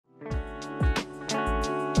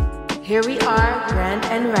Here we are, grand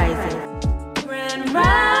and rising. Grand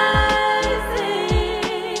rising.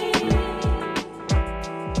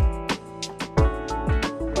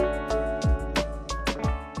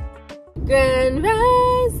 Grand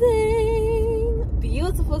rising.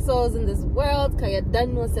 Beautiful souls in this world. Cause you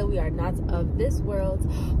done know say we are not of this world.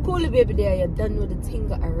 Cool baby there, you done know the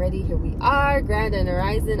thing already. Here we are, grand and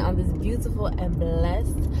rising on this beautiful and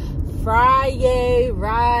blessed Friday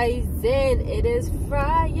rising. It is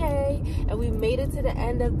Friday and we made it to the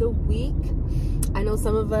end of the week. I know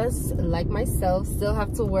some of us, like myself, still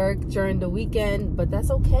have to work during the weekend, but that's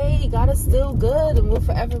okay. God is still good and will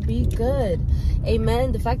forever be good.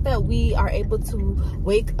 Amen. The fact that we are able to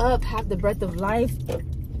wake up, have the breath of life,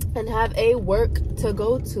 and have a work to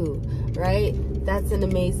go to, right? That's an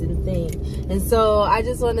amazing thing. And so I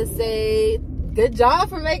just want to say good job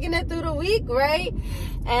for making it through the week, right?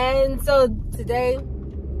 And so today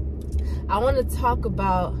I want to talk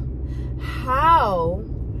about how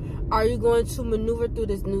are you going to maneuver through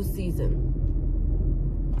this new season.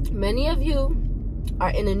 Many of you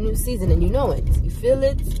are in a new season and you know it. You feel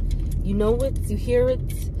it, you know it, you hear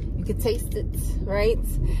it, you can taste it, right?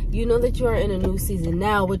 You know that you are in a new season.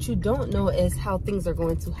 Now, what you don't know is how things are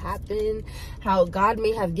going to happen, how God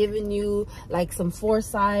may have given you like some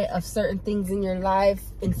foresight of certain things in your life,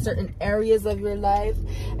 in certain areas of your life,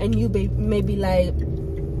 and you may be like,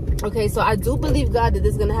 okay, so I do believe God that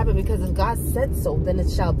this is going to happen because if God said so, then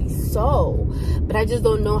it shall be so. But I just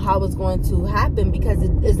don't know how it's going to happen because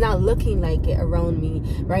it's not looking like it around me,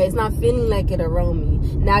 right? It's not feeling like it around me.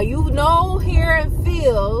 Now, you know, hear and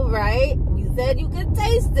feel, right? We said you could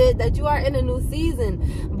taste it, that you are in a new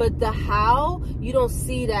season. But the how, you don't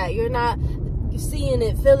see that. You're not seeing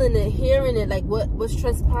it, feeling it, hearing it. Like what's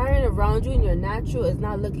transpiring around you in your natural is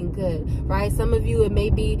not looking good, right? Some of you, it may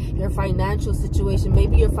be your financial situation.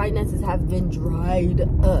 Maybe your finances have been dried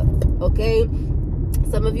up, okay?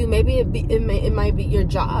 Some of you, maybe it might be your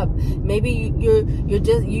job. Maybe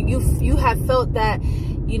you have felt that,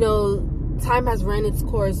 you know, time has ran its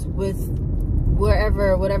course with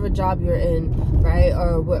whatever job you're in, right?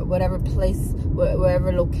 Or whatever place,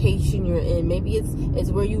 wherever location you're in. Maybe it's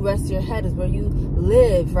where you rest your head, it's where you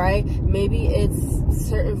live, right? Maybe it's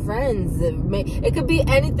certain friends. It could be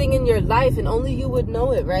anything in your life and only you would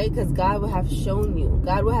know it, right? Because God will have shown you.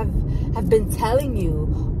 God will have been telling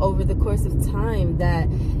you over the course of time that,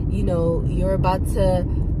 you know,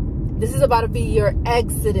 this is about to be your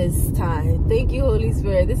exodus time. Thank you, Holy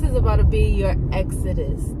Spirit. This is about to be your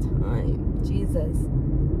exodus time. Jesus.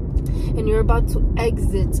 And you're about to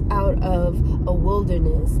exit out of a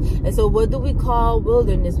wilderness. And so what do we call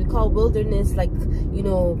wilderness? We call wilderness like, you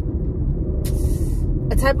know,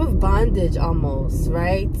 a type of bondage almost,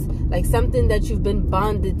 right? Like something that you've been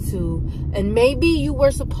bonded to. And maybe you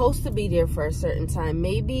were supposed to be there for a certain time.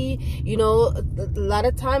 Maybe, you know, a lot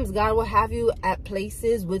of times God will have you at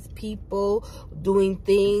places with people doing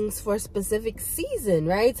things for a specific season,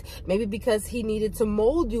 right? Maybe because he needed to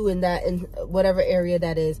mold you in whatever area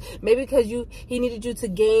that is. Maybe because he needed you to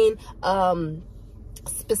gain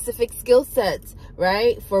specific skill sets,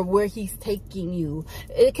 right, for where he's taking you.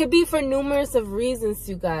 It could be for numerous of reasons,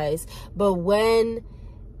 you guys. But when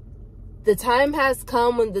the time has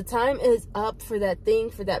come, when the time is up for that thing,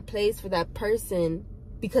 for that place, for that person,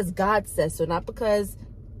 because God says so, not because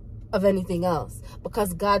of anything else,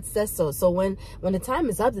 because God says so. So when the time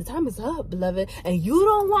is up, beloved, and you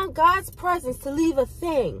don't want God's presence to leave a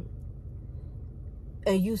thing,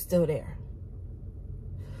 and you still there.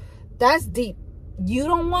 That's deep. You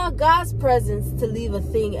don't want God's presence to leave a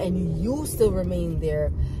thing and you still remain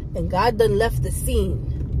there, and God done left the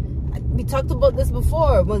scene. We talked about this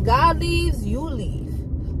before. When God leaves, you leave.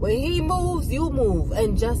 When he moves, you move.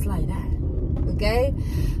 And just like that. Okay?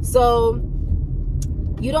 So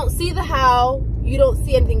you don't see the how, you don't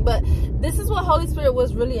see anything. But this is what Holy Spirit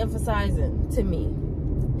was really emphasizing to me.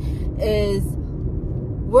 Is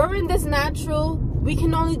we're in this natural. We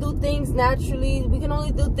can only do things naturally. We can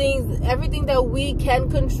only do things, everything that we can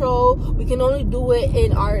control. We can only do it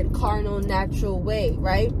in our carnal, natural way,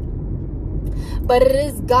 right? But it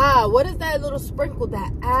is God. What is that little sprinkle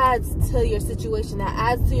that adds to your situation, that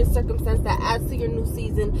adds to your circumstance, that adds to your new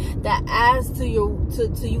season, that adds to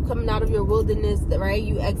to you coming out of your wilderness, right?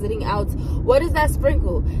 You exiting out. What is that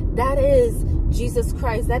sprinkle? That is Jesus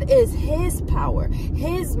Christ. That is his power,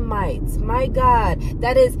 his might, my God.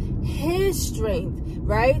 That is his strength,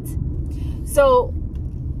 right? So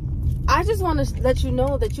I just want to let you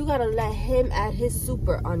know that you got to let him add his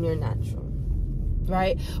super on your natural.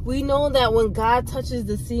 right? We know that when God touches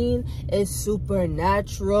the scene, it's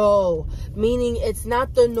supernatural, meaning it's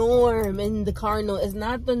not the norm in the carnal, it's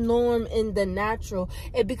not the norm in the natural.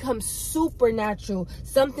 It becomes supernatural,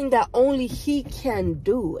 something that only he can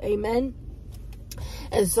do. Amen.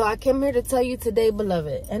 And so I came here to tell you today,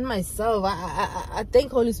 beloved, and myself, I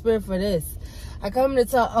thank Holy Spirit for this. I come to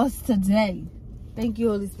tell us today, thank you,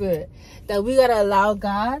 Holy Spirit, that we got to allow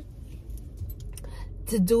God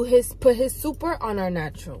to do put his super on our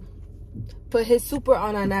natural. Put his super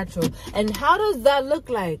on our natural. And how does that look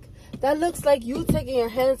like? That looks like you taking your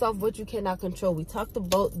hands off what you cannot control. We talked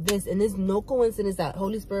about this, and it's no coincidence that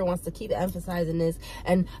Holy Spirit wants to keep emphasizing this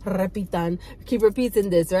and keep repeating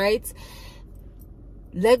this, right?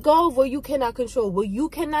 Let go of what you cannot control. What you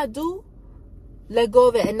cannot do, let go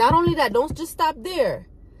of it. And not only that, don't just stop there,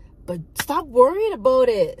 but stop worrying about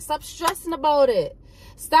it. Stop stressing about it.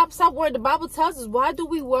 Stop worrying. The Bible tells us, why do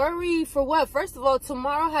we worry? For what? First of all,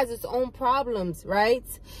 tomorrow has its own problems, right?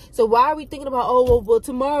 So why are we thinking about, oh, well,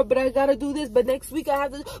 tomorrow, but I got to do this, but next week I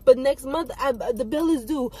have to, but next month the bill is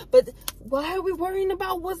due. But why are we worrying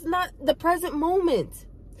about what's not the present moment?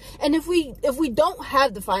 And if we don't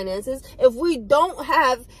have the finances, if we don't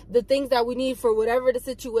have the things that we need for whatever the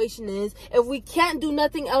situation is, if we can't do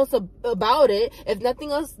nothing else about it, if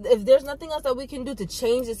there's nothing else that we can do to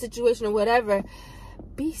change the situation or whatever,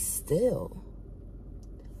 be still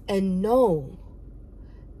and know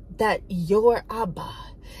that your Abba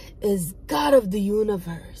is God of the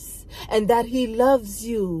universe, and that he loves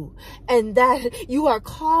you, and that you are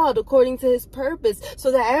called according to his purpose,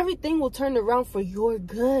 so that everything will turn around for your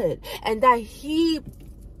good, and that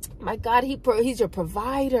my God, he's your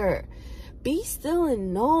provider. Be still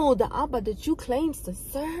and know the Abba that you claim to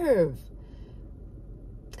serve,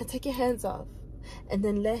 and take your hands off, and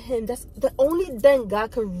then let him. Only then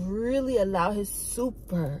God can really allow his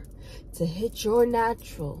super to hit your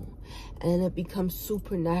natural, and it becomes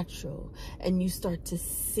supernatural, and you start to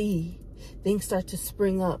see things start to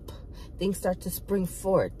spring up, things start to spring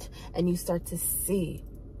forth, and you start to see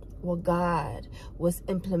what God was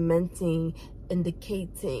implementing,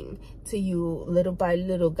 indicating to you little by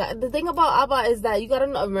little. God, the thing about Abba is that you gotta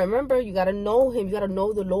remember, you gotta know him, you gotta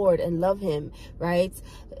know the Lord and love him, right?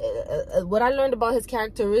 What I learned about his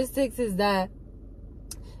characteristics is that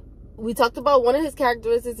we talked about one of his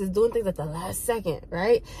characteristics is doing things at the last second,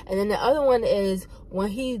 right? And then the other one is when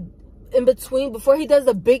he, in between, before he does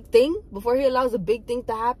a big thing, before he allows a big thing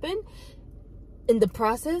to happen, in the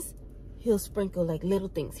process, he'll sprinkle like little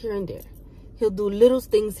things here and there. He'll do little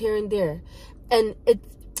things here and there. And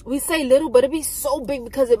we say little, but it be so big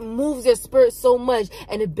because it moves your spirit so much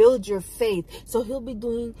and it builds your faith. So he'll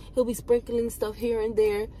be sprinkling stuff here and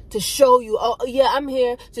there to show you, oh yeah, I'm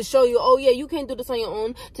here, to show you, oh yeah, you can't do this on your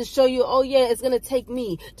own, to show you, oh yeah, it's going to take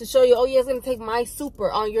me, to show you, oh yeah, it's going to take my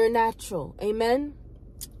super on your natural. Amen.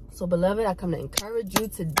 So, beloved, I come to encourage you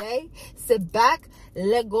today. Sit back,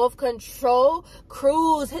 let go of control,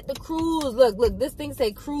 cruise, hit the cruise. Look, this thing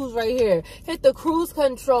say cruise right here. Hit the cruise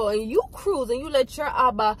control, and you cruise, and you let your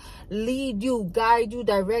Abba lead you, guide you,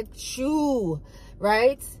 direct you,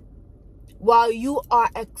 right? While you are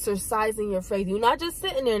exercising your faith. You're not just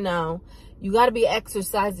sitting there now. You got to be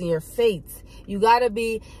exercising your faith. You got to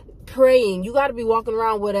be praying. You got to be walking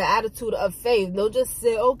around with an attitude of faith. Don't just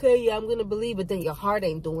say, okay, yeah, I'm going to believe, but then your heart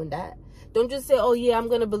ain't doing that. Don't just say, oh yeah, I'm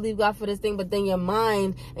going to believe God for this thing, but then your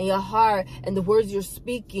mind and your heart and the words you're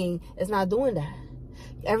speaking is not doing that.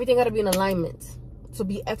 Everything got to be in alignment. So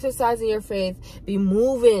be exercising your faith, be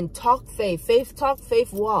moving, talk faith, faith talk,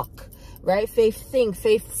 faith walk, right? Faith think,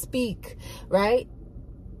 faith speak, right?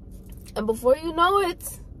 And before you know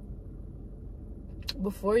it,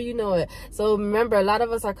 so remember, a lot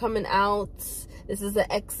of us are coming out. This is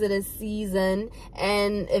the Exodus season,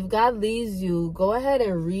 and if God leads you, go ahead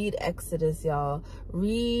and read Exodus, y'all.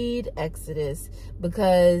 Read Exodus,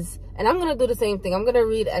 because, and I'm gonna do the same thing. I'm gonna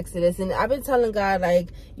read Exodus, and I've been telling God, like,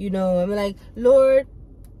 you know, I'm like, Lord,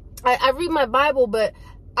 I read my Bible, but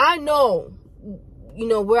I know, you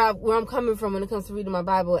know, where I'm coming from when it comes to reading my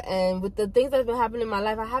Bible. And with the things that's been happening in my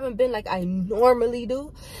life, I haven't been like I normally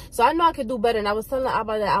do. So I know I could do better. And I was telling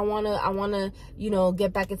Abba that I wanna, you know,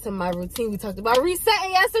 get back into my routine. We talked about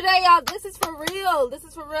resetting yesterday, y'all. This is for real. This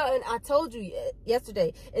is for real. And I told you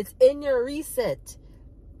yesterday, it's in your reset.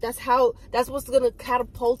 That's what's gonna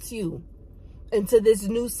catapult you into this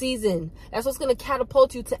new season. That's what's gonna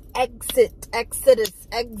catapult you to exit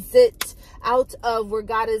out of where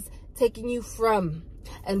God is taking you from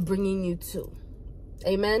and bringing you to.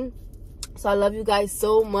 Amen. So I love you guys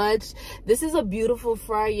so much. This is a beautiful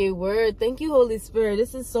Friday word. Thank you, Holy Spirit.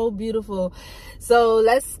 This is so beautiful. So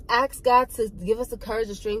let's ask God to give us the courage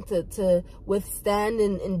and strength to withstand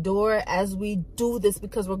and endure as we do this,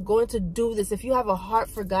 because we're going to do this. If you have a heart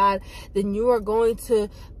for God, then you are going to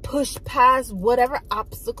push past whatever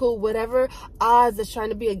obstacle, whatever odds that's trying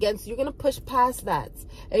to be against you. You're going to push past that.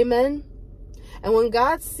 Amen. And when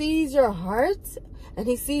God sees your heart and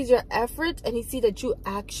he sees your effort and he sees that you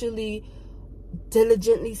actually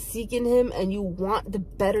diligently seeking him and you want the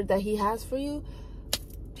better that he has for you,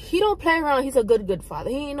 he don't play around. He's a good father.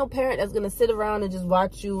 He ain't no parent that's gonna sit around and just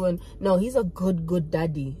watch you. And no, he's a good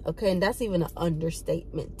daddy. Okay, and that's even an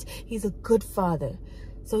understatement. He's a good father,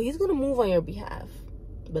 so he's gonna move on your behalf,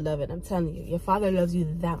 beloved. I'm telling you, your father loves you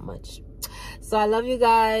that much. So I love you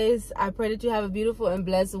guys. I pray that you have a beautiful and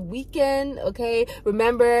blessed weekend. Okay,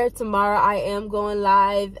 remember, tomorrow I am going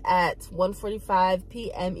live at 1:45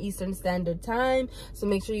 p.m. Eastern Standard Time, so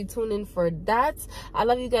make sure you tune in for that. I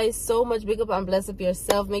love you guys so much. Big up and bless up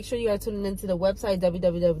yourself. Make sure you are tuning into the website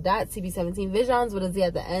www.cb17visions with a Z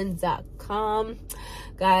at the end.com.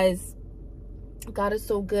 Guys, God is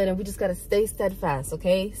so good, and we just gotta stay steadfast.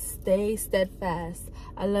 Okay, stay steadfast.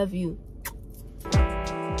 I love you.